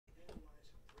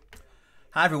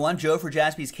Hi everyone, Joe for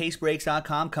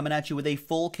JaspysCaseBreaks.com coming at you with a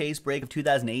full case break of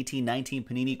 2018-19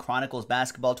 Panini Chronicles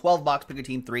Basketball 12-box Picker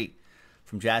Team 3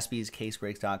 from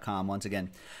JaspysCaseBreaks.com once again.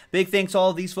 Big thanks to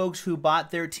all of these folks who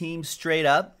bought their teams straight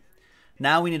up.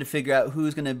 Now we need to figure out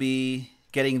who's going to be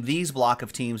getting these block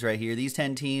of teams right here, these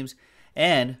 10 teams,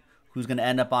 and who's going to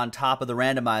end up on top of the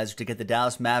randomizer to get the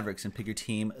Dallas Mavericks and Picker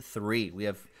Team 3. We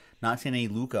have not seen any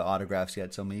Luka autographs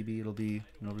yet, so maybe it'll be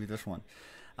this one.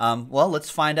 Well,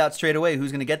 let's find out straight away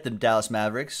who's going to get the Dallas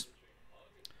Mavericks.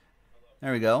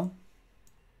 There we go.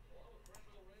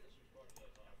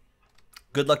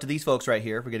 Good luck to these folks right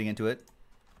here for getting into it.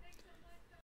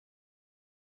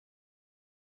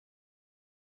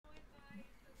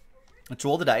 Let's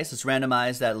roll the dice. Let's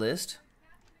randomize that list.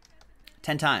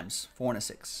 10 times. 4 and a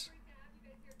 6.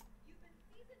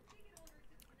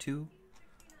 2,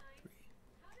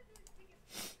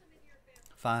 3,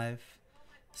 5,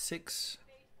 6,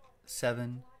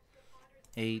 7,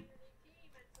 8,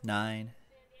 9,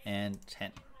 and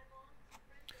 10.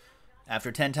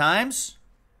 After 10 times,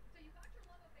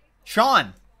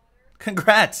 Sean,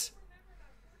 congrats.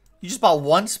 You just bought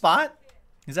one spot?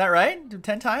 Is that right?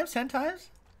 10 times? 10 times?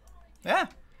 Yeah.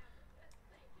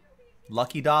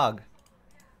 Lucky dog.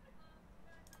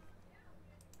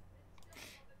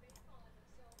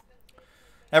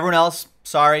 Everyone else,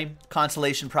 sorry.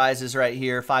 Consolation prizes right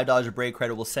here. $5 of break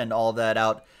credit. We'll send all of that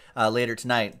out later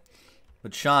tonight.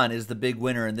 But Sean is the big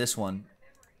winner in this one.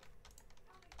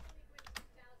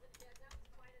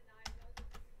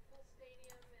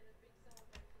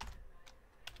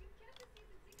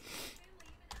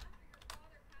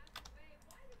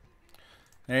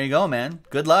 There you go, man.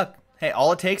 Good luck. Hey,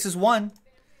 all it takes is one.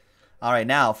 All right,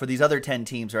 now for these other 10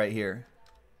 teams right here.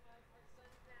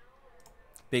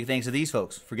 Big thanks to these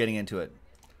folks for getting into it.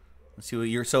 Let's see what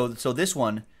you're so this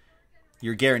one,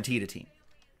 you're guaranteed a team.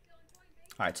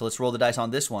 All right, so let's roll the dice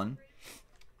on this one.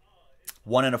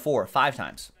 1 and a 4, 5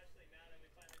 times.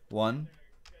 1,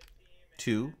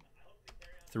 2,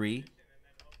 3,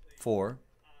 4,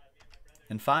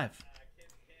 and 5.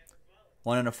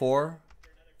 1 and a 4,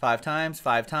 5 times,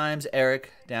 5 times.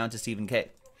 Eric down to Stephen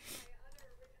K.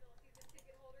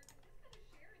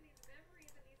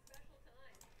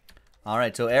 All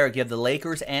right, so Eric, you have the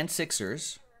Lakers and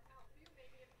Sixers.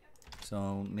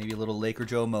 So maybe a little Laker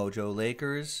Joe mojo.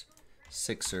 Lakers,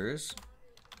 Sixers.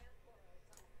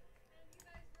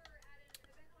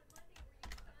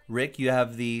 Rick, you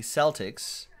have the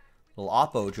Celtics. Little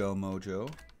Oppo Joe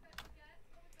mojo.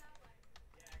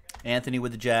 Anthony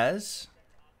with the Jazz.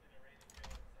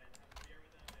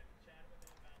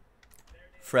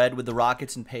 Fred with the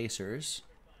Rockets and Pacers.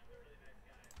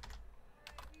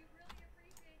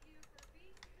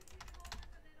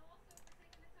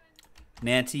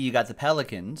 Nancy, you got the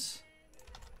Pelicans.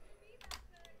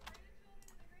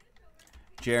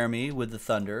 Jeremy with the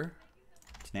Thunder.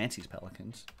 It's Nancy's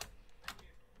Pelicans.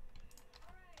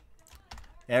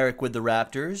 Eric with the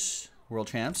Raptors, world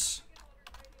champs.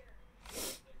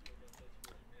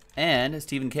 And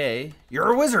Stephen K.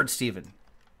 You're a wizard, Stephen.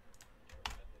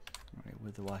 All right,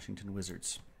 with the Washington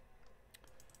Wizards.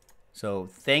 So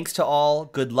thanks to all.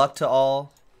 Good luck to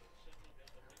all.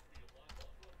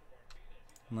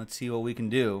 Let's see what we can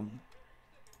do.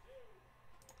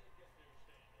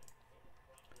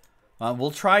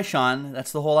 We'll try, Sean.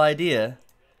 That's the whole idea.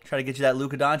 Try to get you that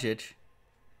Luka Doncic.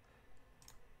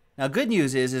 Now, good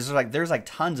news is there's like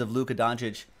tons of Luka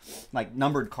Doncic, like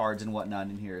numbered cards and whatnot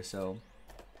in here. So,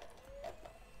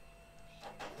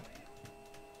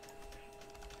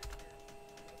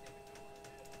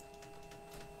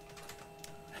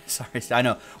 sorry, I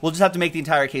know. We'll just have to make the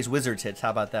entire case Wizards hits.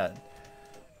 How about that?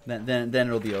 Then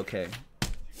it'll be okay.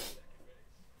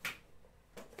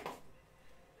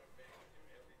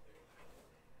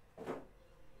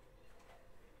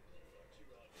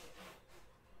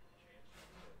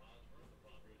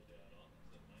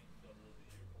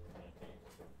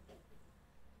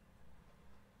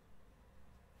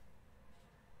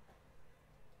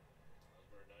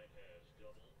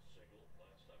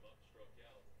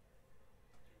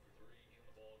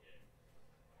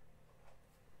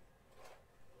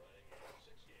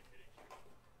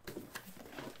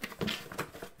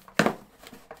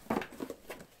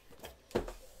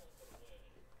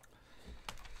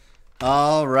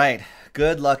 All right.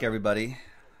 Good luck, everybody.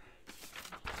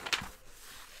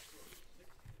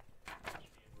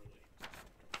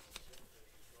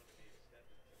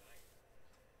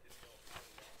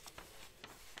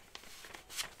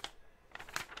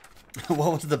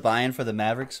 What was the buy-in for the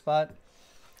Mavericks spot?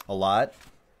 A lot.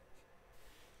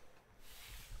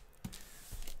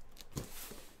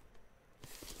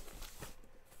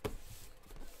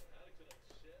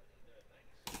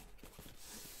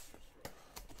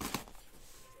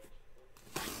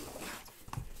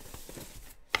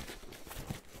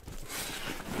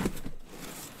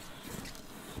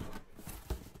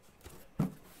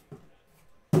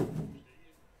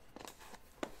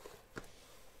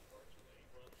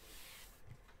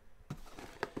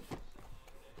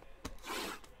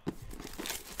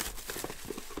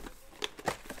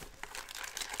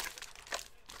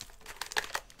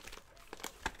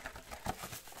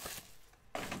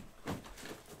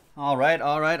 All right,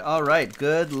 all right, all right.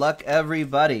 Good luck,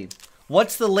 everybody.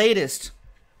 What's the latest,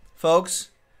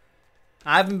 folks?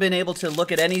 I haven't been able to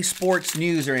look at any sports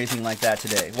news or anything like that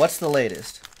today. What's the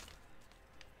latest?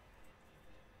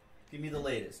 Give me the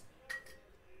latest.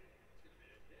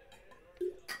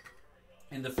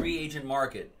 In the free agent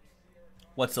market,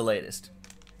 what's the latest?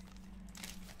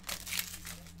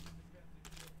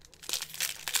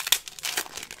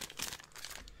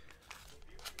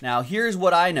 Now, here's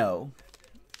what I know.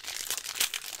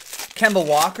 Kemba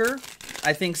Walker,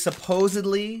 I think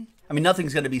supposedly, I mean,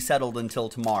 nothing's going to be settled until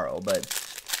tomorrow, but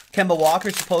Kemba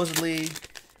Walker supposedly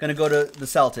going to go to the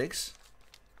Celtics,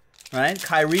 right?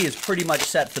 Kyrie is pretty much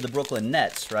set for the Brooklyn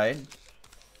Nets, right?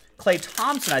 Klay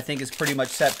Thompson, I think, is pretty much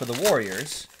set for the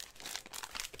Warriors.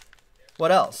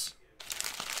 What else?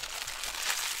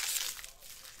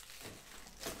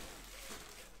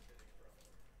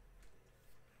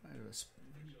 Do I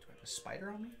have a spider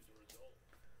on me?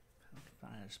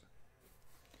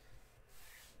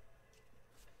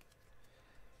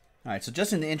 All right, so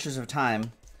just in the interest of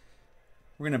time,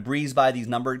 we're going to breeze by these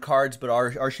numbered cards, but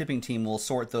our shipping team will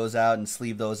sort those out and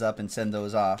sleeve those up and send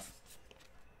those off.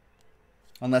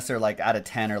 Unless they're like out of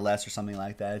 10 or less or something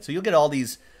like that. So you'll get all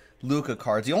these Luka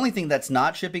cards. The only thing that's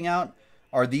not shipping out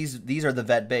are these. These are the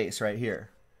vet base right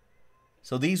here.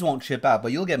 So these won't ship out,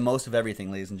 but you'll get most of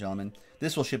everything, ladies and gentlemen.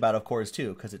 This will ship out, of course,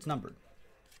 too, because it's numbered.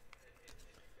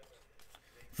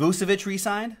 Vucevic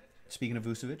re-signed. Speaking of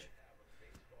Vucevic.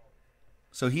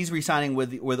 So he's re-signing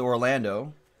with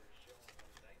Orlando.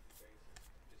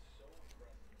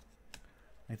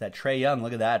 Like that Trae Young,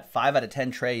 look at that. 5 out of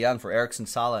 10 Trae Young for Erickson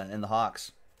Sala and the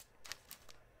Hawks.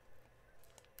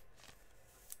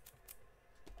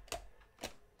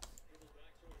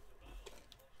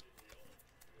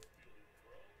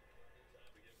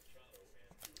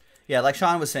 Yeah, like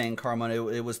Sean was saying,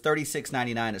 Carmona, it was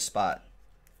 $36.99 a spot.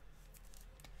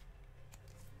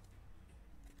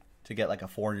 To get like a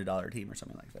 $400 team or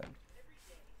something like that.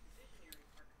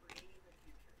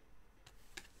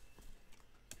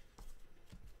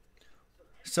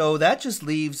 So that just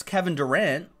leaves Kevin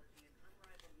Durant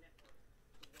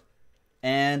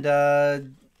and there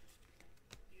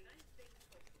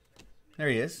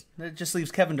he is. It just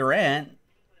leaves Kevin Durant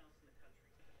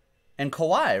and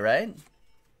Kawhi, right?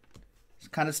 It's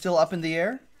kind of still up in the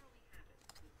air.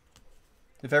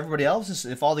 If everybody else is,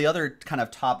 if all the other kind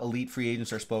of top elite free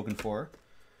agents are spoken for.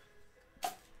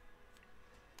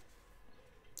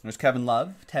 There's Kevin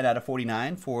Love, 10 out of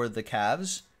 49 for the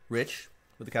Cavs. Rich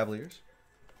with the Cavaliers.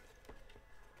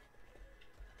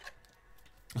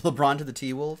 LeBron to the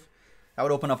T-Wolf. That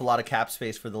would open up a lot of cap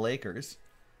space for the Lakers.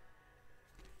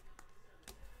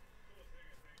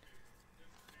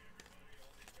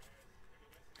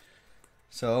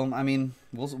 So, I mean,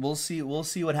 we'll see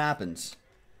what happens.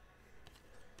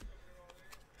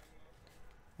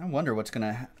 I wonder what's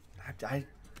gonna.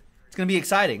 It's gonna be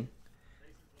exciting.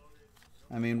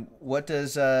 I mean, what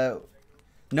does?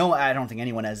 No, I don't think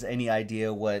anyone has any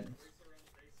idea what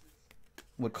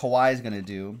Kawhi is gonna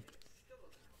do.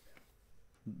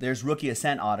 There's rookie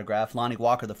ascent autograph, Lonnie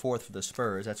Walker the fourth for the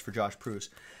Spurs. That's for Josh Proust.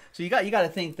 So you got to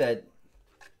think that.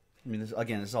 I mean, this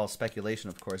is all speculation,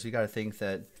 of course. You got to think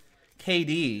that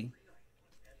KD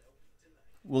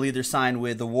will either sign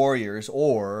with the Warriors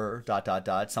or ...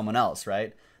 someone else,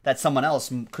 right? That someone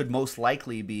else could most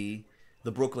likely be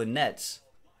the Brooklyn Nets.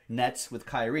 Nets with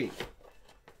Kyrie,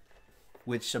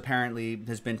 which apparently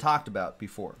has been talked about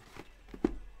before.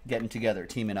 Getting together,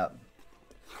 teaming up.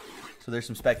 So there's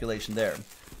some speculation there.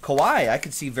 Kawhi, I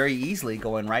could see very easily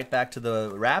going right back to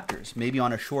the Raptors, maybe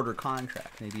on a shorter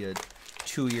contract, maybe a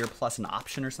 2-year plus an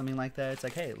option or something like that. It's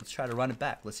like, hey, let's try to run it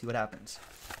back. Let's see what happens.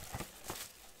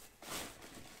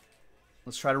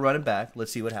 Let's try to run it back.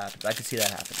 Let's see what happens. I could see that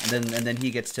happen. And then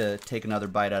he gets to take another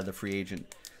bite out of the free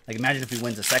agent. Like, imagine if he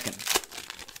wins a second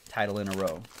title in a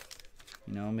row.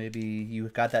 You know, maybe you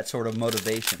got that sort of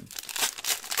motivation.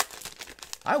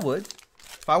 I would.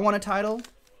 If I won a title,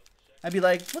 I'd be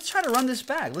like, let's try to run this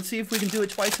back. Let's see if we can do it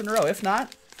twice in a row. If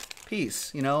not,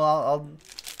 peace. You know, I'll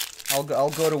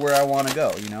go to where I want to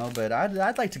go. You know, but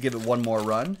I'd like to give it one more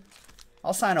run.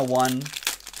 I'll sign a 1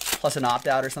 plus an opt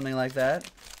out or something like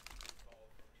that.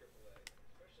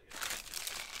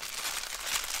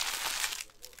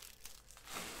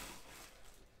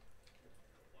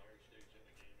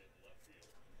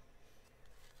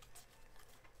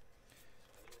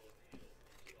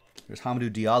 There's Hamidou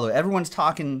Diallo. Everyone's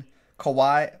talking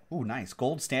Kawhi. Ooh, nice.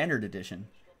 Gold Standard Edition.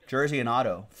 Jersey and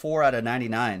auto. 4 out of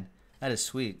 99. That is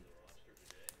sweet.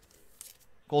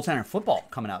 Gold Standard football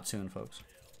coming out soon, folks.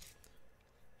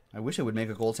 I wish it would make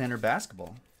a Gold Standard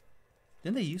basketball.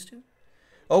 Didn't they used to?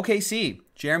 OKC,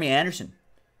 Jeremy Anderson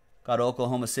got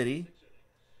Oklahoma City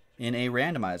in a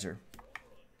randomizer.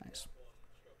 Nice.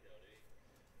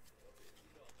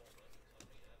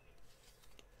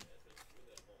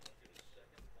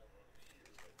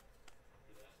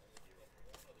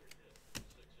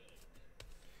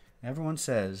 Everyone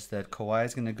says that Kawhi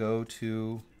is going to go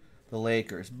to the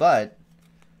Lakers, but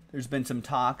there's been some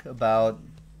talk about,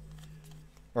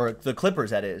 or the Clippers,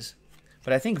 that is.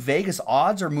 But I think Vegas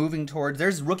odds are moving towards,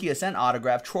 there's rookie ascent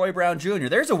autograph, Troy Brown Jr.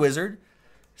 There's a Wizard.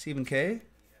 Stephen K.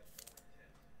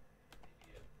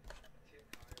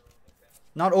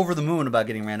 Not over the moon about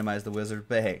getting randomized the Wizard,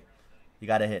 but hey, you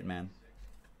got to hit, man.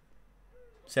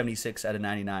 76 out of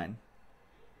 99.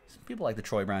 Some people like the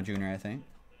Troy Brown Jr., I think.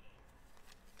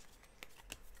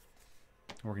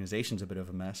 Organization's a bit of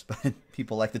a mess, but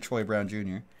people like the Troy Brown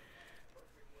Jr.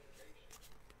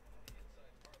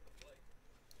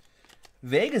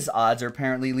 Vegas odds are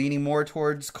apparently leaning more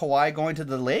towards Kawhi going to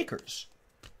the Lakers.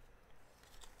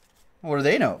 What do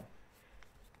they know?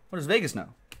 What does Vegas know?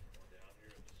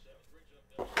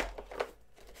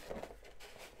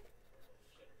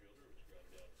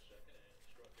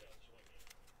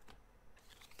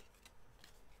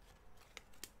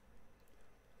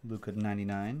 Luka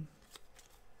 99.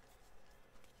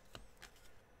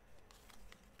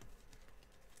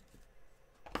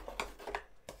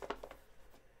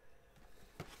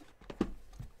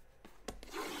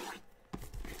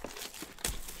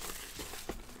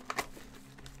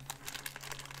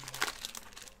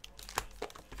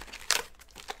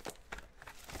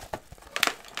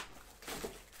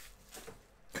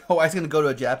 Kawhi's going to go to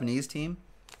a Japanese team.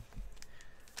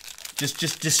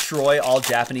 Just destroy all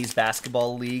Japanese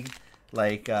basketball league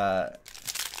like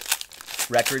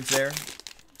records there.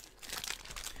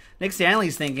 Nick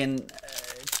Stanley's thinking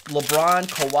LeBron,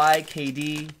 Kawhi,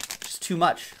 KD, just too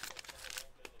much,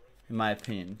 in my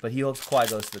opinion. But he hopes Kawhi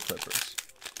goes to the Clippers.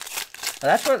 Now,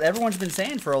 that's what everyone's been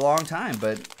saying for a long time.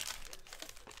 But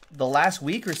the last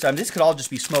week or so, I mean, this could all just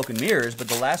be smoke and mirrors. But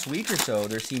the last week or so,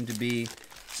 there seemed to be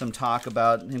some talk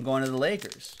about him going to the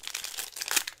Lakers.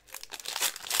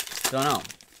 Don't know.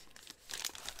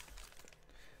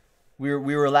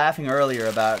 We were laughing earlier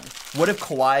about what if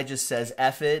Kawhi just says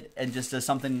F it and just does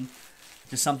something,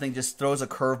 just throws a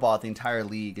curveball at the entire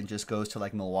league and just goes to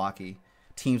like Milwaukee,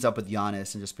 teams up with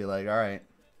Giannis and just be like, all right.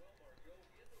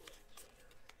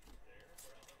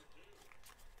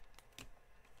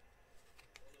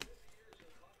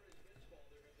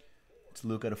 It's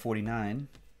Luka to 49.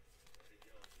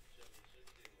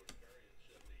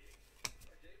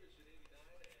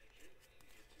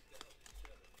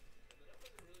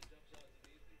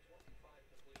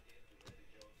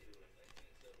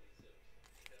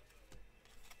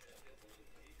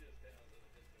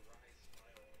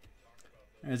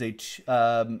 There's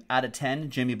a out of 10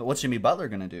 Jimmy, but what's Jimmy Butler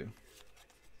gonna do?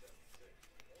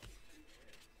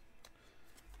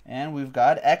 And we've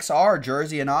got XR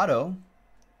jersey and auto.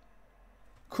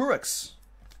 Kurux,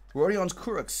 Rodion's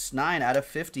Kurux, 9 out of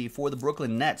 50 for the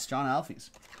Brooklyn Nets. John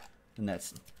Alfie's. The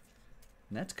Nets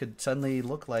could suddenly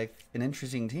look like an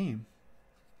interesting team.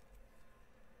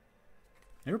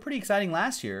 They were pretty exciting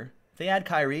last year. If they add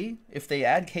Kyrie, if they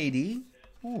add KD,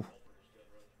 ooh.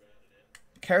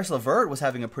 Karis LeVert was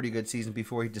having a pretty good season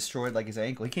before he destroyed like his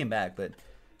ankle. He came back, but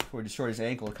before he destroyed his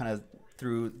ankle, it kind of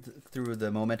threw the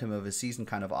momentum of his season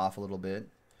kind of off a little bit.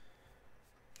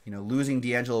 You know, losing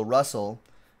D'Angelo Russell,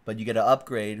 but you get an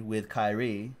upgrade with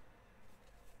Kyrie.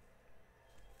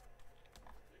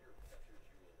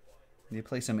 They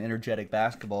play some energetic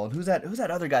basketball. And who's that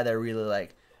other guy that I really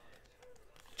like?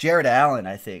 Jared Allen,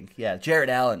 I think. Yeah, Jared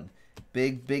Allen.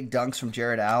 Big dunks from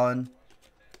Jared Allen.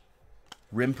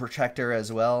 Rim protector as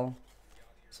well.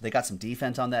 So they got some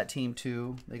defense on that team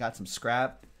too. They got some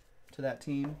scrap to that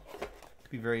team.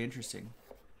 Could be very interesting.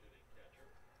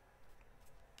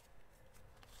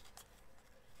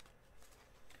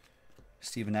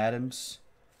 Steven Adams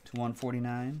to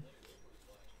 149.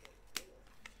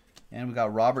 And we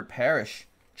got Robert Parrish.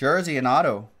 Jersey and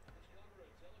auto.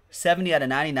 70 out of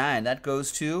 99. That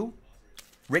goes to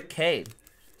Rick K,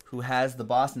 who has the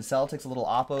Boston Celtics, a little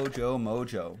Oppo Joe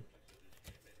Mojo.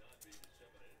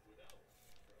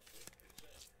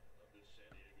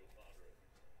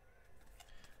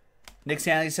 Nick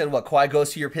Stanley said, what, Kawhi goes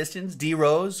to your Pistons? D.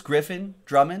 Rose, Griffin,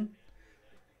 Drummond?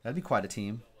 That'd be quite a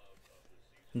team.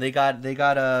 And they got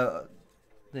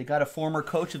a former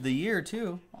coach of the year,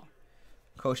 too,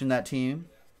 coaching that team.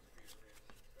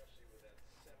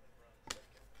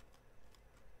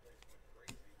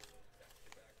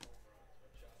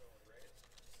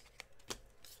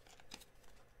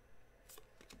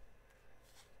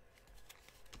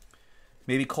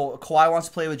 Maybe Kawhi wants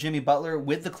to play with Jimmy Butler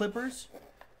with the Clippers.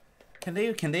 Can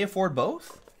they afford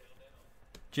both?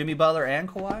 Jimmy Butler and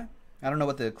Kawhi? I don't know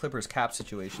what the Clippers cap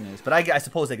situation is, but I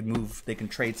suppose they could move. They can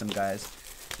trade some guys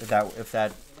if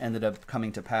that ended up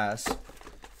coming to pass.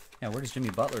 Yeah, where does Jimmy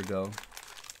Butler go?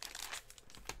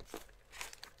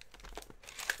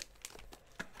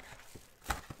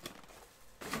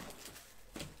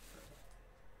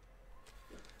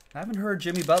 I haven't heard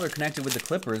Jimmy Butler connected with the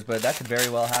Clippers, but that could very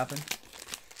well happen.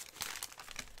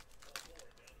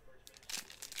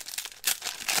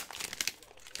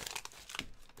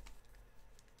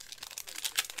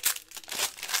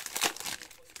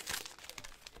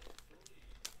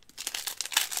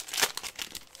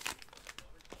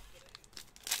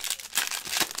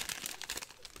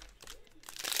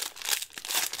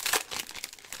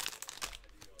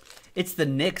 It's the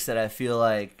Knicks that I feel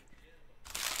like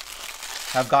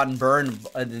have gotten burned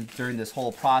during this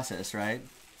whole process, right?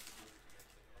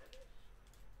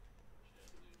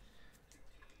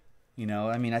 You know,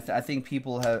 I mean, I think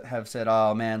people have said,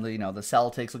 oh, man, you know, the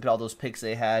Celtics, look at all those picks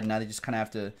they had. Now they just kind of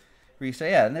have to reset.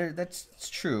 Yeah, and that's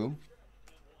true.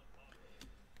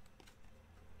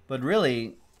 But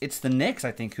really, it's the Knicks,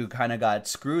 I think, who kind of got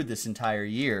screwed this entire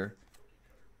year.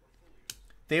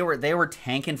 They were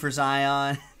tanking for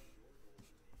Zion.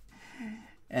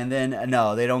 And then,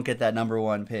 no, they don't get that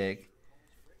 #1 pick.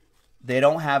 They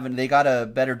got a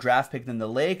better draft pick than the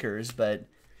Lakers, but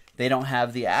they don't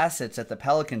have the assets that the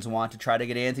Pelicans want to try to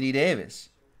get Anthony Davis.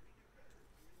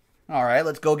 All right,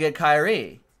 let's go get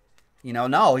Kyrie. You know,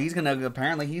 no,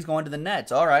 apparently he's going to the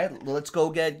Nets. All right, let's go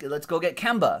get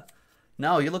Kemba.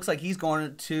 No, he looks like he's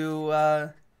going to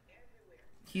the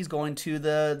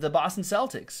Boston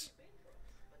Celtics.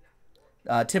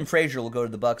 Tim Frazier will go to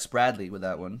the Bucks. Bradley with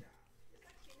that one.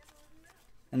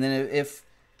 And then if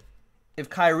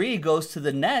Kyrie goes to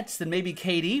the Nets, then maybe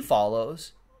KD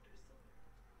follows.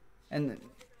 And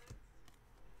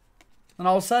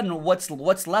all of a sudden, what's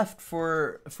left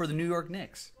for the New York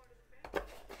Knicks?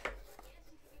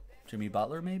 Jimmy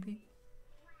Butler, maybe?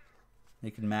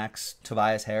 They can max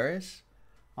Tobias Harris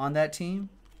on that team.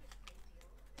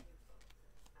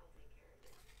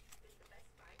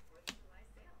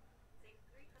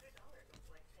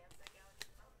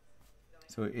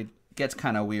 So it gets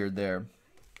kind of weird there.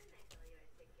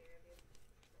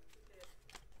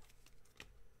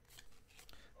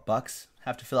 Bucks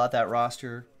have to fill out that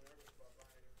roster.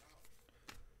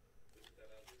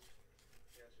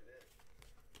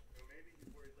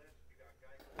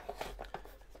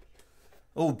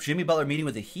 Oh, Jimmy Butler meeting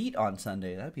with the Heat on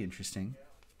Sunday. That'd be interesting.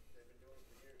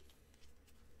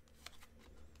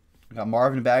 We got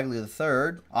Marvin Bagley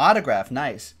III. Autograph,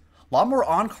 nice. A lot more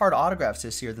on-card autographs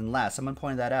this year than last. Someone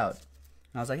pointed that out.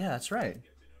 And I was like, yeah, that's right.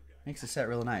 Makes the set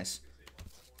real nice.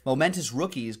 Momentous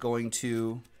rookie is going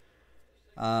to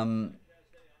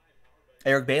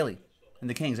Eric Bailey and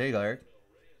the Kings. There you go, Eric.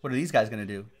 What are these guys going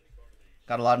to do?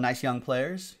 Got a lot of nice young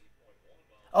players.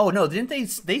 Oh, no, didn't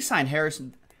they sign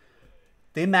Harrison?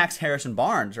 They maxed Harrison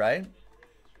Barnes, right?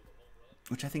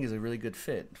 Which I think is a really good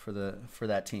fit for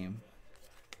that team.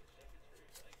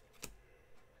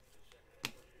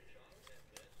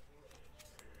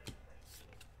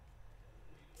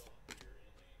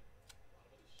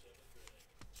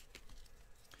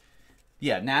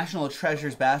 Yeah, National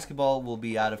Treasures basketball will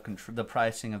be out of control. The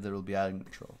pricing of it will be out of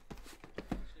control.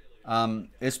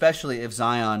 Especially if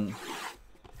Zion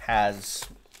has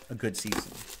a good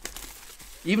season.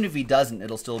 Even if he doesn't,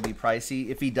 it'll still be pricey.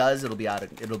 If he does, it'll be out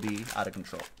of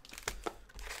control.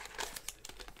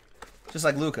 Just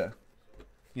like Luka.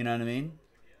 You know what I mean?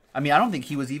 I mean, I don't think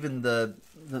he was even the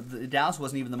Dallas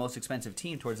wasn't even the most expensive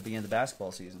team towards the beginning of the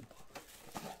basketball season.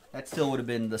 That still would have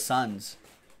been the Suns.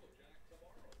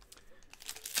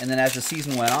 And then as the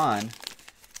season went on,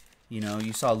 you know,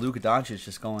 you saw Luka Doncic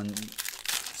just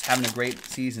having a great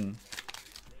season.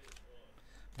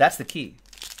 That's the key.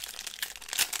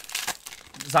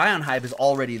 Zion hype is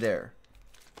already there.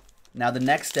 Now the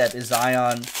next step is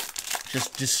Zion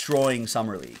just destroying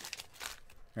Summer League,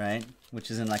 right?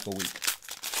 Which is in like a week.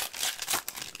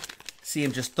 See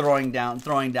him just throwing down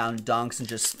dunks and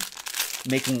just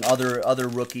making other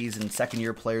rookies and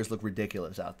second-year players look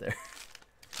ridiculous out there.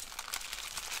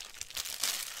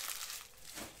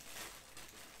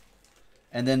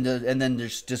 And then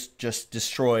just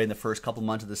destroy in the first couple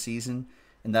months of the season,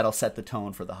 and that'll set the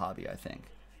tone for the hobby, I think.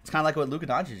 It's kind of like what Luka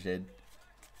Doncic did.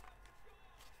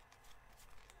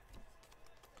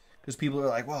 Because people are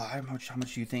like, well, how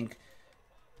much do you think?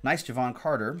 Nice, Javon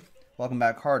Carter. Welcome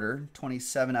back, Carter.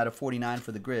 27 out of 49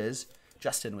 for the Grizz.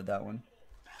 Justin with that one.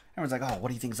 Everyone's like, oh, what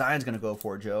do you think Zion's going to go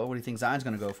for, Joe? What do you think Zion's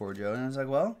going to go for, Joe? And I was like,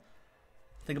 well,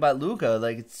 think about Luka.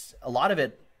 Like, it's a lot of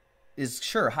it is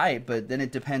sure hype, but then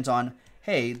it depends on,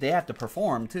 hey, they have to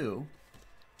perform too.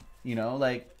 You know,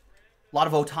 like a lot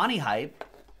of Ohtani hype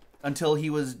until he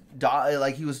was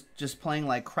he was just playing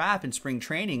like crap in spring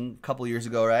training a couple years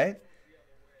ago, right?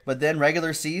 But then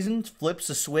regular season flips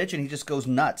a switch and he just goes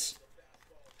nuts.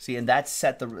 See, and that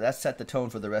set the tone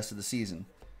for the rest of the season.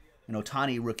 And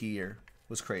Ohtani rookie year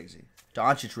was crazy.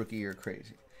 Doncic rookie year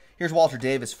crazy. Here's Walter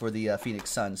Davis for the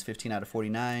Phoenix Suns, 15 out of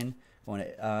 49.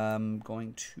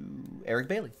 Going to Eric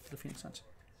Bailey for the Phoenix Suns.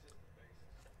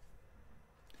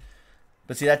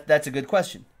 But see, that's a good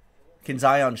question. Can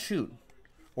Zion shoot?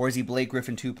 Or is he Blake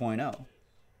Griffin 2.0?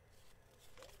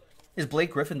 Is Blake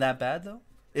Griffin that bad, though?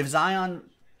 If Zion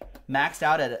maxed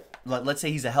out at, let's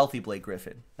say he's a healthy Blake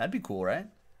Griffin, that'd be cool, right?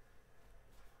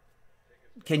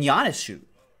 Can Giannis shoot?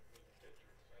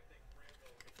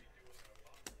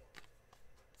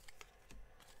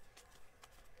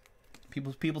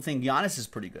 People think Giannis is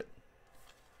pretty good.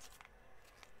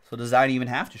 So does Zion even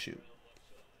have to shoot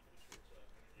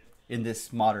in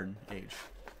this modern age,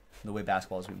 the way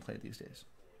basketball is being played these days?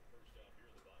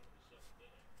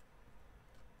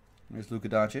 There's Luka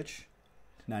Doncic,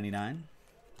 99.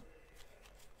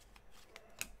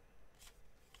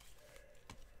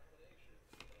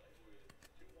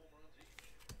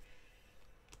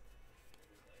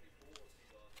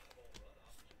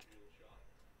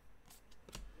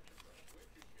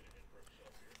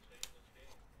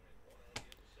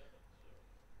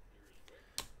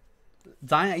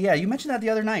 Zion, yeah, you mentioned that the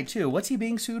other night too. What's he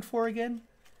being sued for again?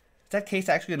 Is that case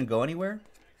actually going to go anywhere?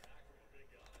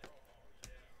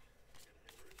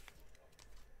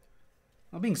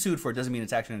 Well, being sued for it doesn't mean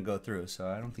it's actually going to go through, so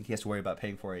I don't think he has to worry about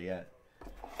paying for it yet.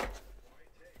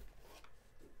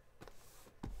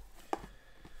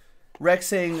 Rex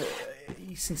saying,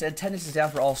 since attendance is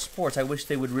down for all sports, I wish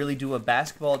they would really do a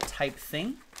basketball type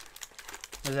thing.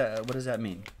 What does that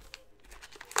mean?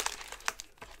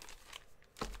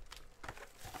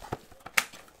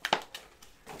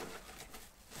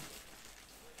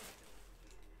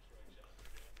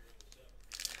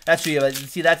 That's true. But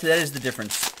see, that is the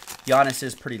difference. Giannis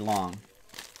is pretty long.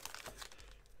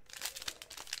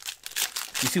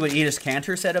 You see what Enes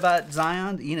Kanter said about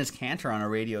Zion? Enes Kanter on a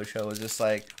radio show was just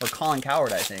like, or Colin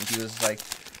Cowherd, I think. He was like,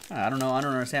 I don't know. I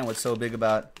don't understand what's so big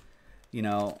about, you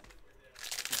know,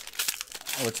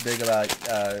 what's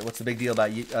the big deal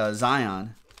about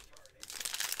Zion?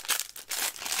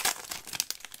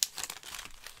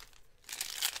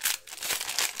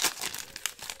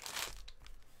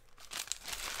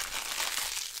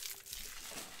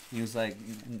 He was like,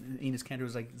 Enes Kanter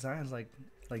was like, Zion's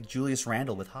like Julius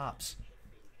Randle with hops.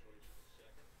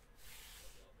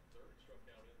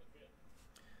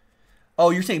 Oh,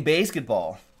 you're saying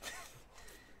basketball.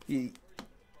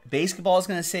 Basketball is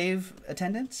going to save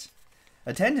attendance?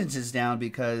 Attendance is down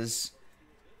because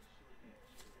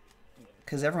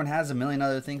everyone has a million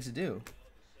other things to do.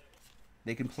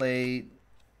 They can play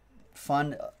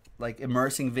fun, like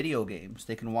immersing video games.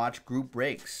 They can watch group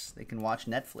breaks. They can watch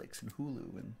Netflix and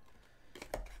Hulu and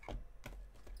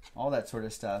all that sort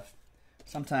of stuff.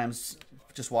 Sometimes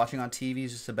just watching on TV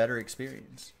is just a better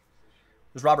experience.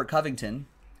 There's Robert Covington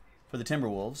for the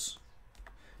Timberwolves.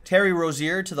 Terry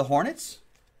Rozier to the Hornets.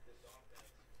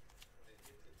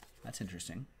 That's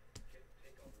interesting.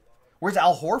 Where's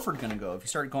Al Horford going to go? If you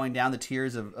start going down the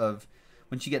tiers of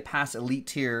once you get past elite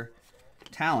tier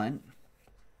talent,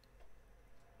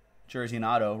 jersey and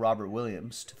auto, Robert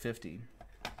Williams to 50.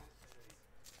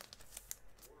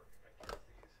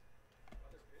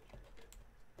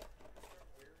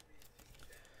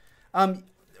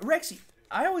 Rex,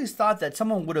 I always thought that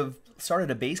someone would have started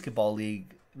a basketball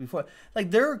league before.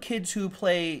 Like, there are kids who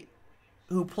play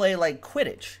like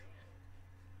Quidditch,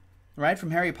 right?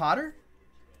 From Harry Potter.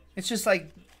 It's just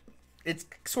like, it's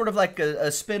sort of like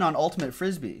a spin on Ultimate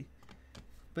Frisbee.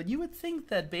 But you would think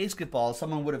that basketball,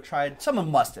 someone would have tried. Someone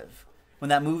must have. When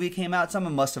that movie came out,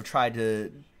 someone must have tried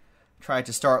to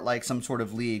start like some sort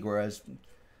of league, whereas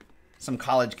some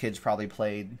college kids probably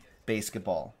played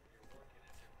basketball.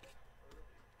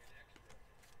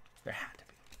 There had to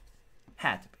be.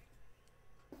 Had to be.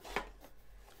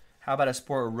 How about a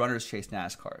sport where runners chase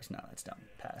NASCARs? No, that's dumb.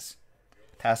 Pass.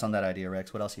 Pass on that idea,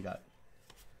 Rex. What else you got?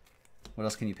 What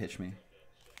else can you pitch me?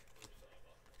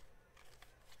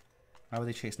 Why would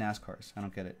they chase NASCARs? I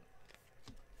don't get it.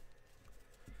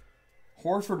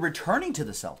 Horford returning to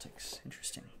the Celtics.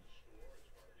 Interesting.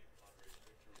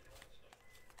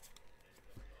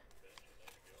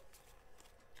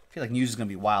 I feel like news is going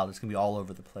to be wild. It's going to be all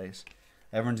over the place.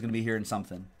 Everyone's going to be hearing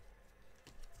something.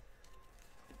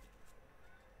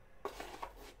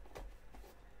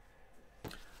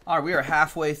 All right, we are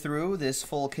halfway through this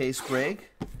full case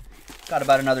break. Got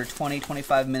about another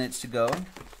 20-25 minutes to go,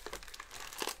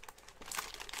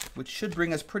 which should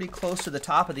bring us pretty close to the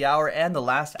top of the hour and the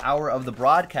last hour of the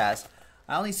broadcast.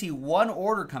 I only see one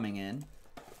order coming in,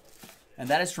 and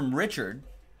that is from Richard.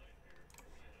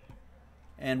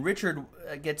 And Richard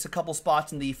gets a couple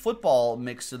spots in the football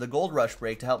mixer, the Gold Rush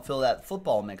break, to help fill that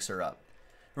football mixer up.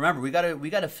 Remember, we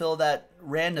gotta fill that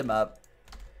random up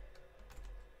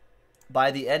by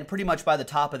the end, pretty much by the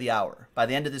top of the hour. By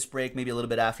the end of this break, maybe a little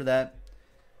bit after that.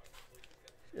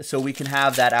 So we can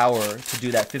have that hour to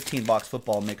do that 15-box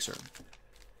football mixer.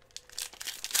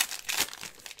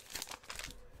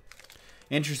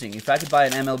 Interesting. If I could buy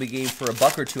an MLB game for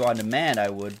 $1 or $2 on demand, I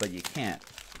would, but you can't.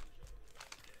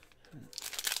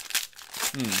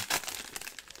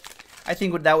 I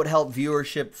think that would help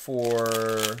viewership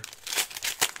for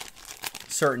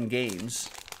certain games.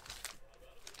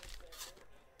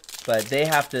 But they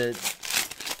have to,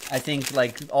 I think,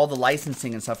 like all the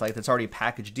licensing and stuff like that's already a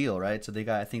package deal, right? So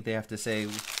I think they have to say,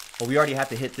 well, we already have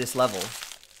to hit this level,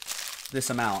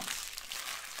 this amount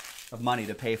of money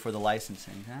to pay for the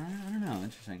licensing. I don't know.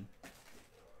 Interesting.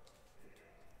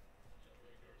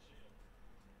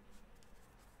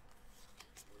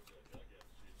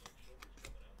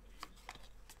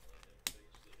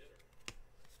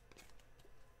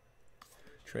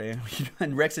 Trey.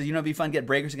 And Rex says, you know, it'd be fun to get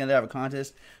breakers together to have a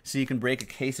contest so you can break a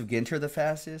case of Ginter the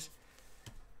fastest.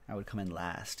 I would come in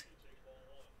last.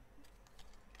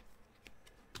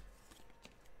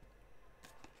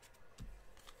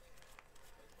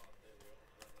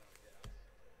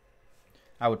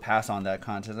 I would pass on that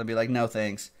contest. I'd be like, no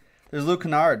thanks. There's Luke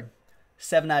Kennard,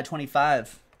 7 out of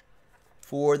 25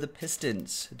 for the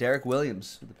Pistons. Derek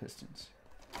Williams for the Pistons.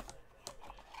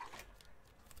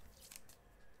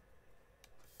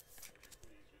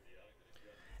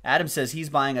 Adam says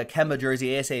he's buying a Kemba jersey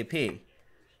ASAP.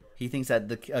 He thinks that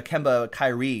the Kemba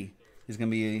Kyrie is going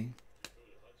to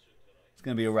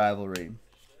be a rivalry.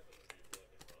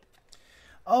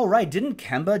 Oh, right. Didn't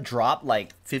Kemba drop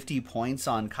like 50 points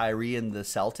on Kyrie and the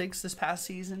Celtics this past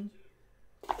season?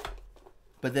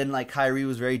 But then like Kyrie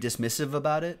was very dismissive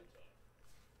about it.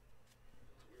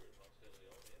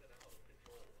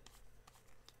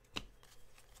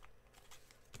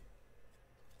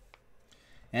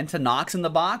 And to Knox in the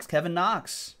box, Kevin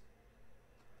Knox.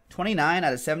 29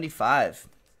 out of 75.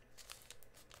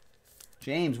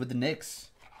 James with the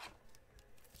Knicks.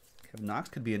 Kevin Knox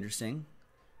could be interesting.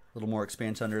 A little more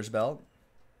experience under his belt.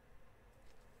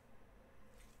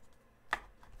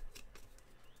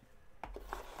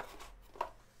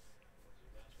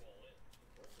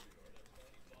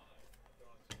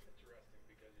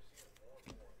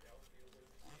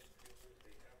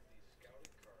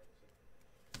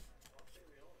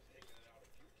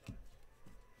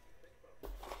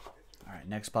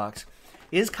 Next box.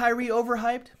 Is Kyrie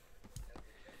overhyped?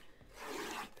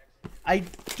 I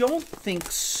don't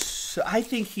think so. I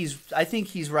think he's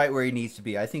right where he needs to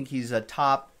be. I think he's a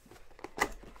top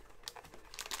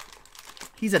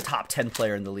 10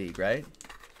 player in the league, right?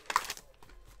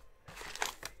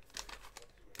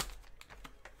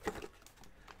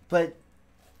 But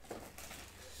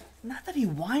not that he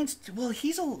whines. Well,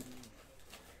 he's a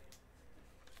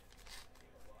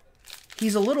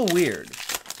little weird.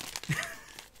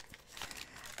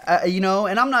 You know,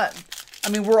 and I'm not, I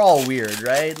mean, we're all weird,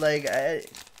 right? Like,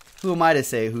 who am I to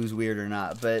say who's weird or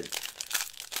not? But,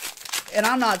 and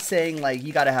I'm not saying, like,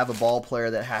 you got to have a ball player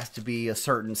that has to be a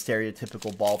certain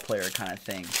stereotypical ball player kind of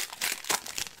thing.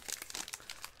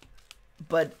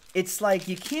 But it's like,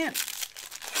 you can't,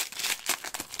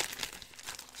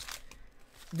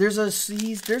 there's a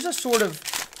sort of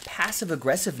passive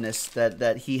aggressiveness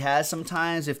that he has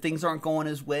sometimes if things aren't going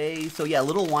his way. So, yeah, a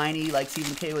little whiny, like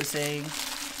Stephen K was saying.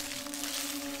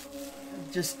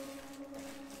 Just,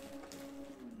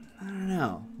 I don't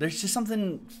know. There's just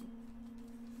something,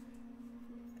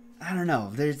 I don't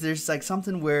know. There's like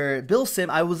something where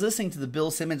I was listening to the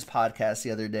Bill Simmons podcast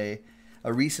the other day,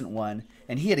 a recent one,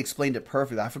 and he had explained it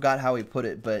perfectly. I forgot how he put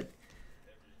it, but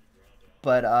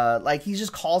like he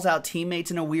just calls out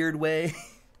teammates in a weird way.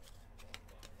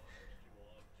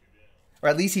 Or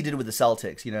at least he did with the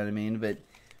Celtics, you know what I mean? But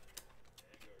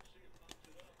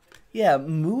yeah,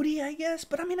 moody, I guess.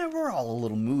 But I mean, we're all a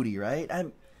little moody, right? I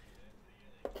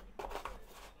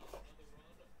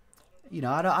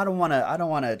don't want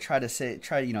to try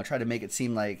to make it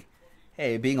seem like,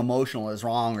 hey, being emotional is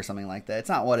wrong or something like that. It's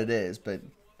not what it is, but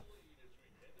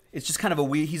it's just kind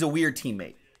of he's a weird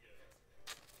teammate,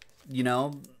 you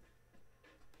know?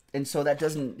 And so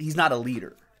he's not a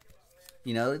leader.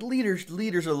 You know,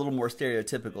 leaders are a little more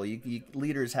stereotypical.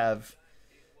 Leaders have,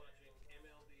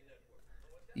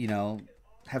 you know,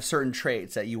 have certain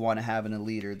traits that you want to have in a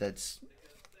leader that's,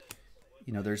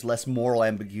 you know, there's less moral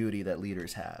ambiguity that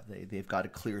leaders have. They've got a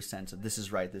clear sense of this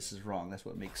is right, this is wrong. That's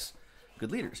what makes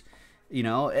good leaders, you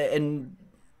know, and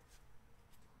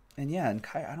yeah, and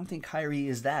I don't think Kyrie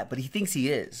is that, but he thinks he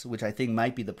is, which I think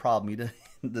might be the problem.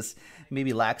 This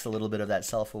maybe lacks a little bit of that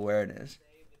self-awareness.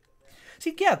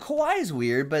 See, yeah, Kawhi is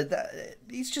weird, but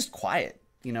he's just quiet.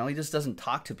 You know, he just doesn't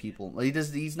talk to people.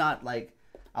 He's not like,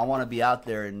 I want to be out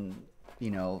there and, you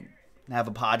know, have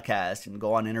a podcast and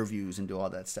go on interviews and do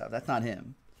all that stuff. That's not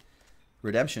him.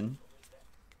 Redemption.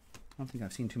 I don't think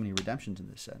I've seen too many redemptions in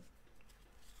this set.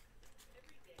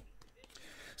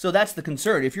 So that's the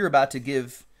concern. If you're about to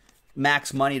give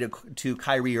max money to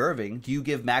Kyrie Irving, do you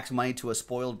give max money to a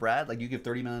spoiled brat? Like, you give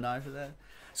 $30 million for that?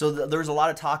 So there's a lot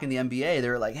of talk in the NBA.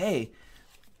 They're like, hey,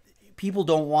 people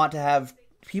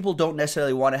don't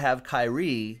necessarily want to have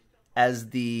Kyrie as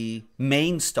the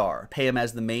main star, pay him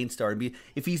as the main star.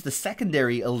 If he's the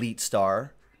secondary elite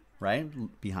star, right,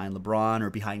 behind LeBron or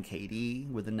behind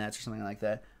KD with the Nets or something like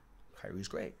that, Kyrie's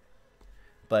great.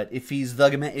 But if he's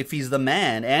the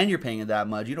man and you're paying him that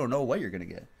much, you don't know what you're going to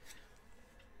get.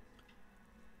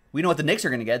 We know what the Knicks are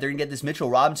going to get. They're going to get this Mitchell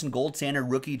Robinson gold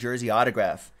standard rookie jersey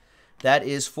autograph. That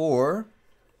is for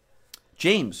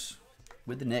James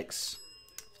with the Knicks.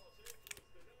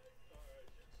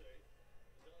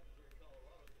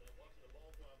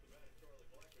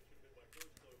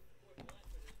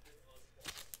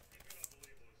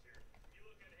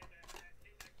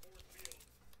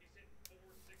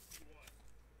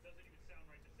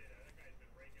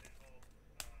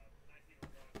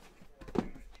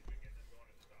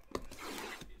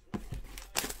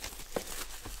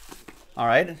 All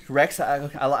right, Rex,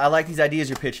 I like these ideas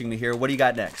you're pitching me here. What do you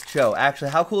got next? Joe, actually,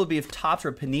 how cool would it be if Topps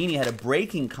or Panini had a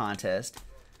breaking contest,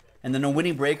 and then a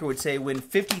winning breaker would say, win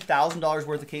 $50,000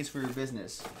 worth of case for your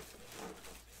business?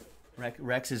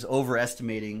 Rex is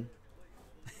overestimating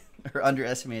or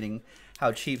underestimating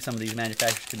how cheap some of these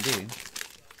manufacturers can be.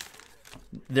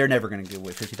 They're never going to give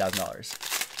away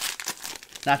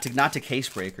 $50,000. Not to case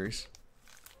breakers.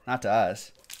 Not to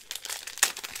us.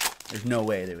 There's no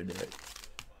way they would do it.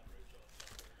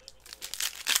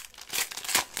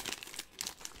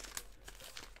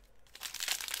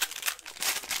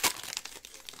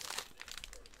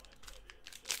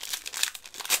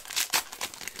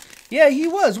 Yeah, he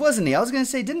was, wasn't he? I was going to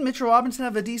say, didn't Mitchell Robinson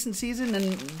have a decent season?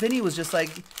 And Vinny was just like,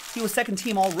 he was second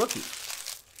team all rookie.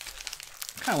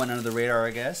 Kind of went under the radar,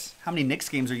 I guess. How many Knicks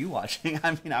games are you watching?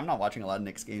 I mean, I'm not watching a lot of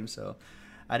Knicks games, so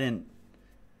I didn't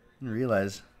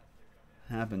realize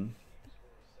it happened.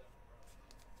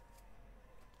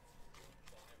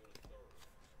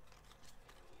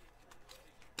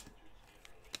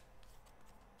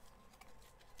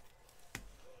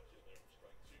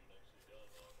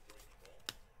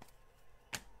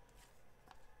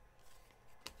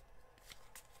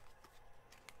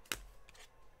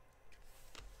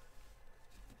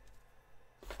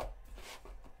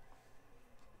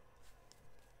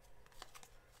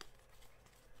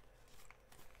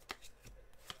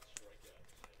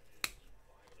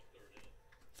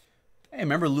 Hey,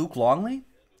 remember Luke Longley?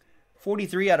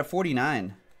 43 out of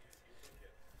 49.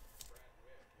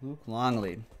 Luke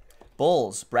Longley.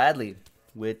 Bulls, Bradley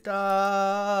with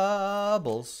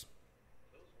doubles.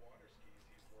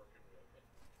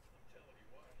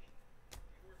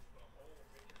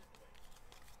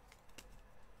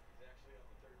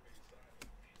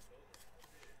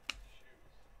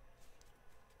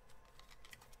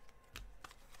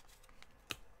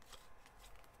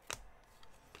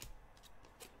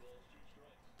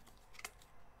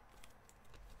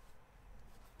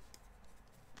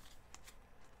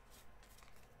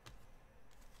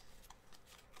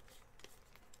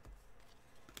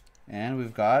 And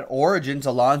we've got Origins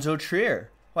Alonzo Trier,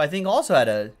 who I think also had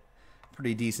a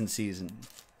pretty decent season.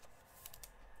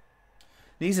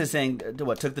 Nisa saying,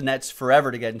 what, took the Nets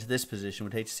forever to get into this position.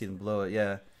 Would hate to see them blow it,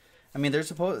 yeah. I mean, they're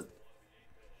supposed,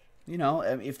 you know,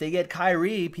 if they get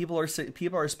Kyrie, people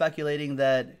are speculating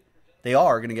that they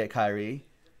are going to get Kyrie.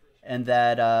 And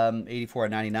that 84 out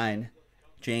of 99,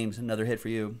 James, another hit for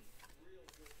you.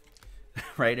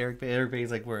 Right, Eric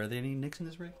Bay's like, where are there any Knicks in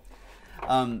this break?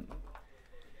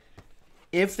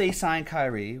 If they sign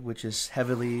Kyrie, which is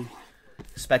heavily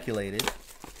speculated,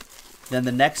 then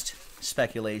the next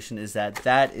speculation is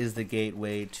that is the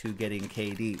gateway to getting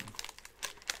KD.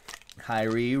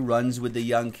 Kyrie runs with the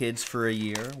young kids for a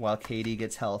year while KD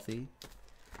gets healthy.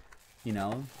 You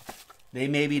know, they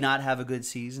maybe not have a good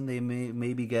season. They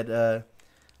maybe get a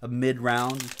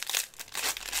mid-round,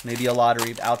 maybe a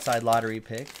outside lottery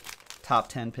pick, top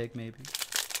 10 pick maybe.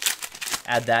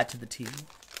 Add that to the team.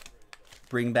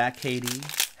 bring back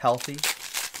KD healthy.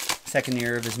 Second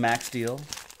year of his max deal.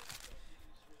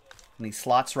 And he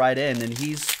slots right in, and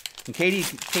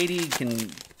KD can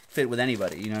fit with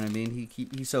anybody, you know what I mean?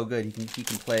 He's so good. He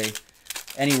can play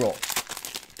any role.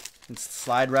 And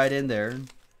slide right in there.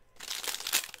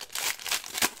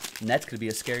 Nets could be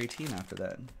a scary team after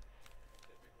that.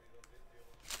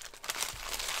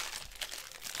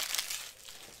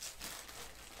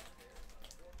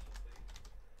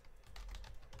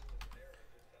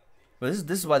 But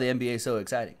this is why the NBA is so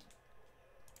exciting.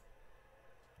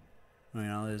 You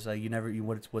know, there's like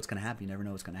what's going to happen. You never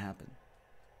know what's going to happen.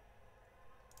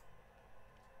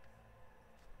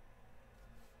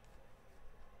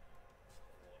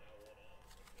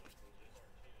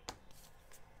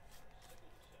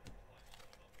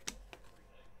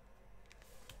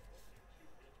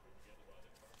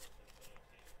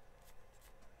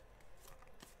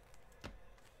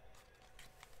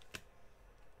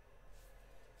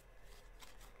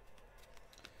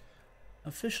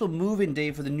 Official move-in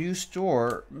date for the new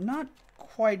store, not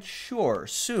quite sure.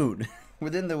 Soon,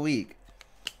 within the week.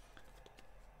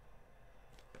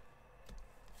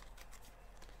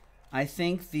 I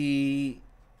think the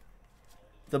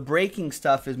breaking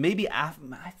stuff is maybe after.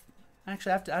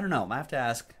 Actually, I don't know. I have to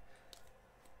ask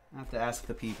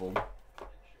the people.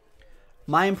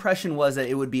 My impression was that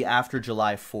it would be after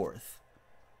July 4th.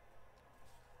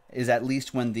 Is at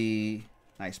least when the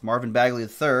nice Marvin Bagley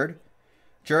III.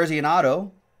 Jersey and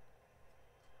auto.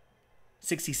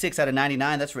 66 out of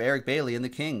 99. That's for Eric Bailey and the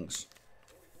Kings.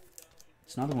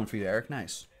 It's another one for you, Eric.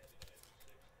 Nice.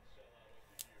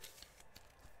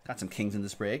 Got some Kings in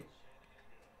this break.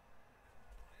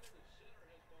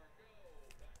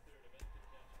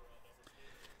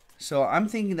 So I'm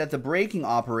thinking that the breaking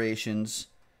operations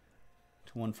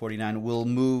to 149 will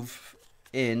move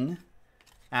in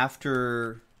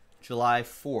after July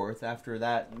 4th. After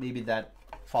that, maybe that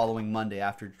following Monday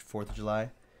after 4th of July,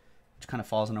 which kind of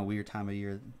falls on a weird time of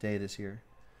year day this year.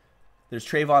 There's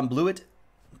Trayvon Blewett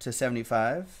to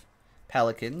 75.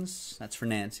 Pelicans. That's for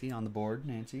Nancy on the board.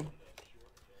 Nancy.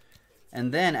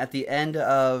 And then at the end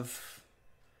of...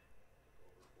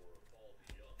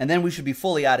 And then we should be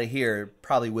fully out of here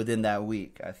probably within that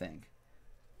week, I think.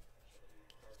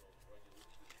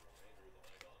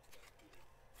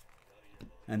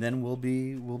 And then we'll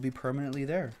be permanently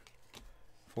there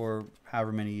for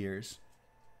however many years.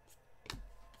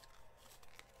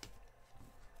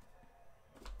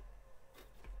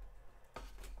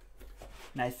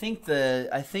 And I think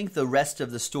the rest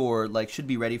of the store like should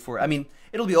be ready for. I mean,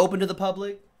 it'll be open to the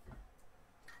public.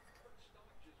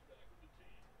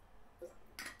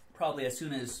 Probably as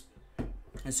soon as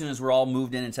we're all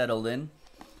moved in and settled in.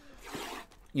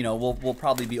 You know, we'll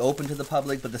probably be open to the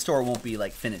public, but the store won't be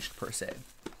like finished per se.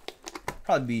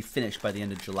 Probably be finished by the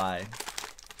end of July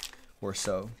or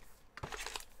so.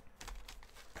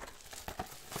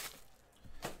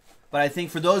 But I think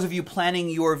for those of you planning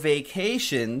your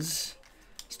vacations,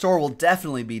 store will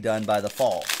definitely be done by the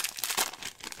fall.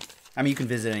 I mean, you can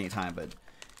visit any time, but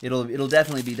it'll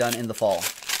definitely be done in the fall.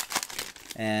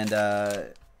 And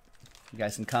you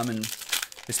guys can come, and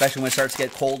especially when it starts to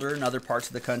get colder in other parts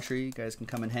of the country, you guys can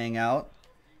come and hang out,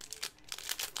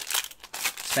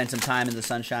 spend some time in the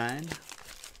sunshine.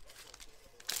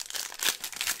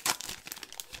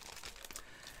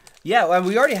 Yeah, well,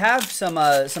 we already have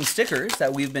some stickers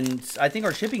that we've been. I think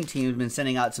our shipping team has been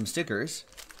sending out some stickers.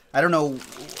 I don't know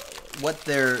what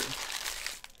the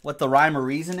rhyme or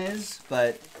reason is,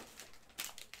 but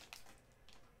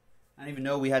I don't even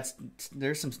know we had.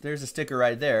 There's a sticker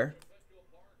right there.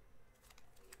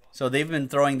 So they've been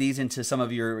throwing these into some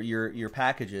of your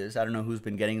packages. I don't know who's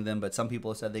been getting them, but some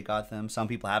people said they got them. Some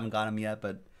people haven't got them yet,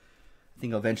 but I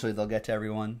think eventually they'll get to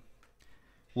everyone.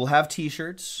 We'll have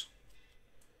T-shirts.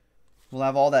 We'll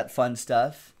have all that fun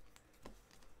stuff.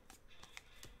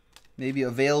 Maybe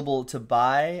available to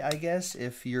buy, I guess,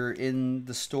 if you're in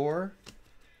the store.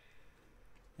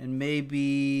 And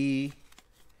maybe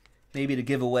to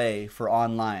give away for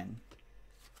online.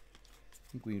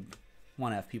 I think we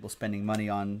want to have people spending money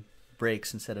on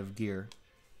breaks instead of gear.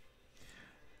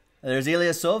 There's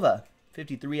Ilyasova,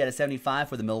 53 out of 75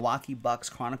 for the Milwaukee Bucks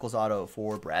Chronicles auto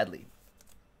for Bradley.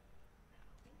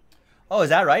 Oh, is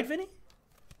that right, Vinny?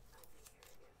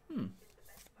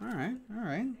 All right, all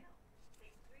right.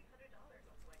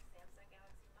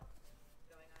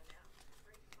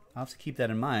 I'll have to keep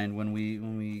that in mind when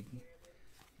we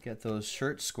get those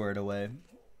shirts squared away.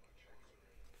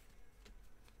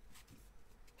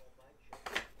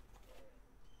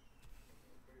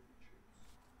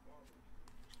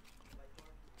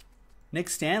 Nick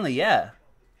Stanley, yeah.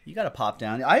 You got to pop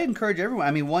down. I encourage everyone.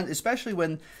 I mean, especially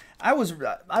when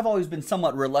I've always been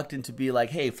somewhat reluctant to be like,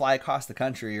 hey, fly across the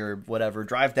country or whatever,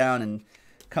 drive down and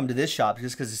come to this shop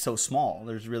just because it's so small.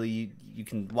 There's really, you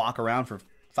can walk around for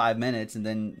 5 minutes and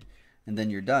then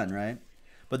you're done, right?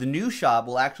 But the new shop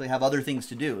will actually have other things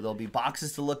to do. There'll be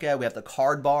boxes to look at. We have the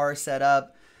card bar set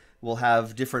up. We'll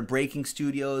have different breaking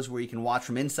studios where you can watch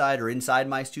from inside or inside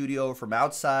my studio or from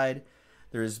outside.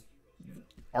 There's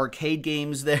arcade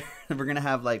games there. We're going to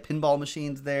have like pinball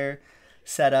machines there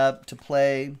set up to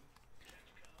play.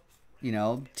 You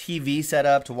know, TV set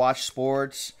up to watch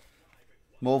sports.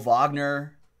 Mo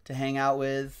Wagner to hang out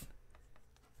with.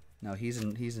 No, he's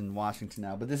in Washington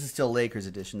now, but this is still Lakers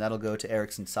edition. That'll go to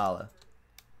Erickson Sala.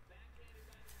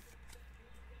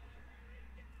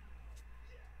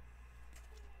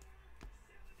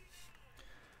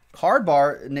 Card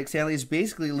bar, Nick Stanley, is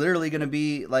basically literally going to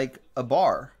be like a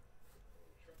bar,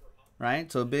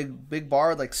 right? So a big bar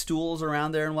with like stools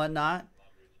around there and whatnot,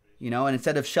 you know. And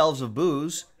instead of shelves of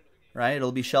booze, right,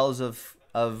 it'll be shelves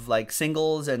of like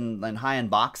singles and high-end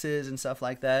boxes and stuff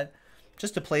like that.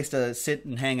 Just a place to sit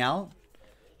and hang out,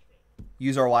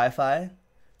 use our Wi-Fi,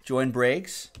 join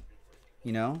breaks,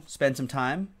 you know, spend some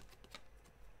time.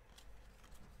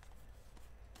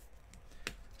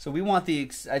 So we want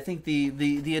I think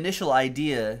the initial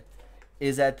idea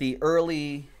is that the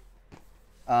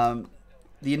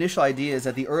initial idea is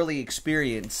that the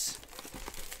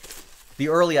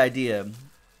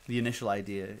initial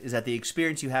idea is that the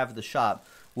experience you have at the shop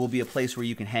will be a place where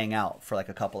you can hang out for like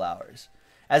a couple hours.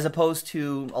 As opposed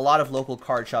to a lot of local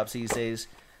card shops these days,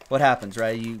 what happens,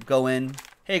 right? You go in,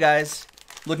 hey guys,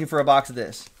 looking for a box of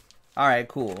this. All right,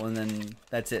 cool, and then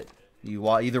that's it. You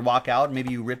either walk out,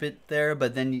 maybe you rip it there,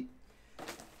 but then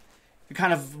you're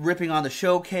kind of ripping on the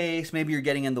showcase. Maybe you're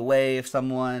getting in the way of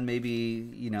someone.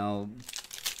 Maybe, you know,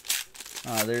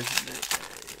 there's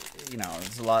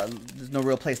no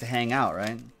real place to hang out,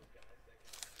 right?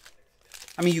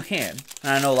 I mean, you can,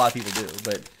 and I know a lot of people do,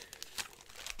 but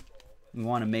we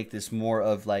want to make this more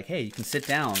of like, hey, you can sit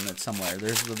down at somewhere.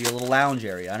 There'll be a little lounge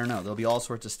area. I don't know. There'll be all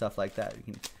sorts of stuff like that.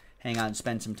 You can hang out and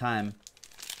spend some time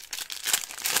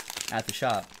at the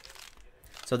shop.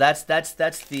 So that's the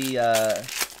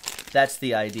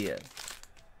idea.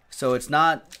 So it's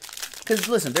not, because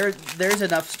listen, there's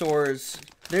enough stores.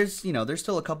 There's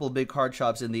still a couple of big card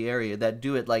shops in the area that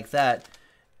do it like that,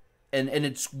 and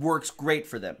it works great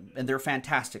for them, and they're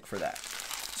fantastic for that.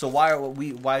 So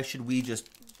why should we just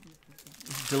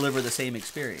deliver the same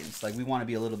experience? Like, we want to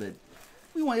be a little bit,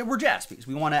 we're Jaspys.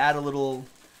 We want to add a little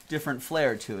different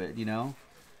flair to it, you know.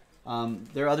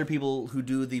 There are other people who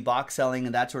do the box selling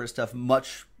and that sort of stuff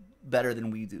much better than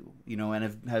we do, you know,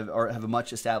 and have a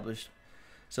much established.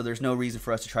 So there's no reason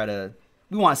for us to try to.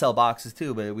 We want to sell boxes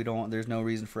too, but we don't. There's no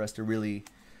reason for us to really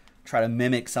try to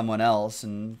mimic someone else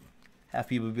and have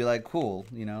people be like, cool,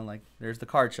 you know, like there's the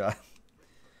card shop.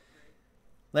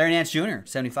 Larry Nance Jr.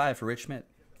 75 for Rich Schmidt.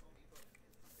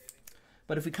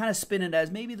 But if we kind of spin it as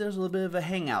maybe there's a little bit of a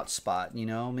hangout spot, you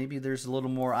know, maybe there's a little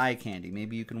more eye candy.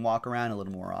 Maybe you can walk around a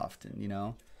little more often, you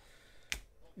know.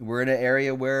 We're in an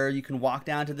area where you can walk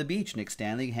down to the beach, Nick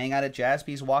Stanley. Hang out at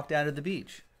Jaspys, walk down to the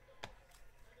beach.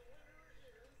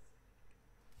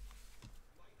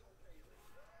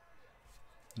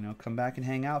 You know, come back and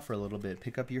hang out for a little bit.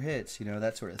 Pick up your hits, you know,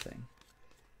 that sort of thing.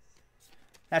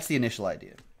 That's the initial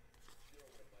idea.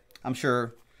 I'm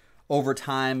sure over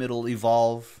time it'll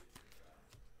evolve,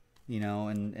 you know,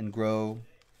 and grow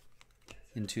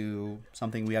into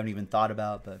something we haven't even thought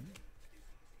about, but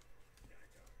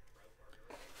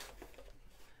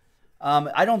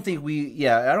I don't think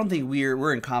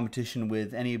we're in competition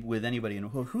with anybody.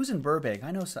 Who's in Burbank?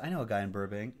 I know a guy in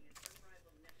Burbank.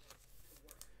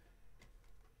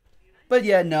 But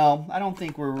yeah, no, I don't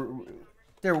think we're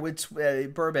there. It's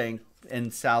Burbank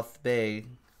and South Bay,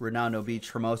 Redondo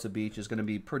Beach, Hermosa Beach is going to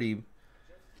be pretty.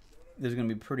 There's going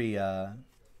to be pretty.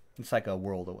 It's like a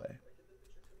world away.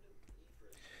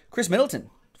 Chris Middleton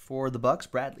for the Bucks.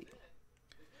 Bradley.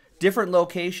 Different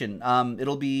location.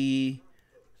 It'll be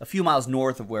a few miles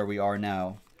north of where we are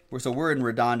now. So we're in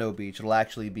Redondo Beach. It'll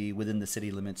actually be within the city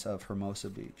limits of Hermosa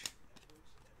Beach.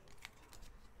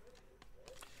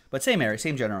 But same area,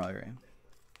 same general area.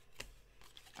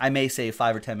 I may save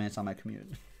 5 or 10 minutes on my commute.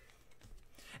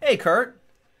 Hey, Kurt.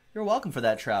 You're welcome for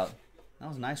that trout. That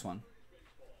was a nice one.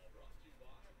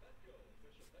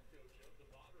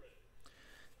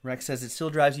 Rex says, it still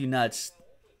drives you nuts.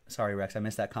 Sorry, Rex, I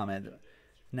missed that comment.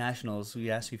 Nationals, we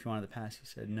asked you if you wanted to pass. You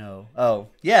said no. Oh,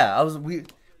 yeah. We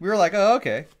were like, oh,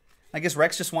 okay. I guess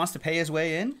Rex just wants to pay his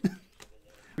way in.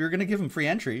 We were going to give him free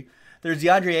entry. There's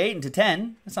DeAndre Ayton to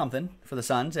 10. That's something for the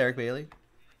Suns, Eric Bailey.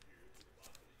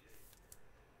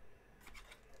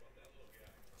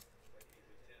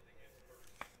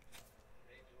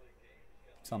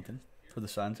 something for the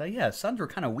Suns. Yeah, Suns were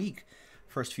kind of weak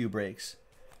first few breaks.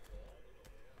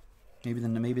 Maybe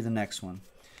the next one.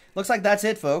 Looks like that's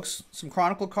it, folks. Some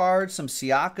Chronicle cards, some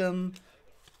Siakam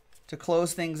to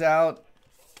close things out.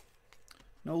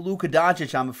 No Luka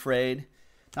Doncic, I'm afraid.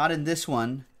 Not in this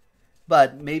one,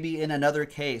 but maybe in another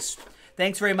case.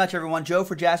 Thanks very much, everyone. Joe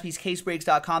for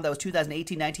JaspysCaseBreaks.com. That was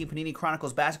 2018-19 Panini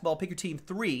Chronicles Basketball. Pick your team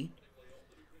 3.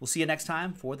 We'll see you next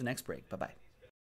time for the next break. Bye-bye.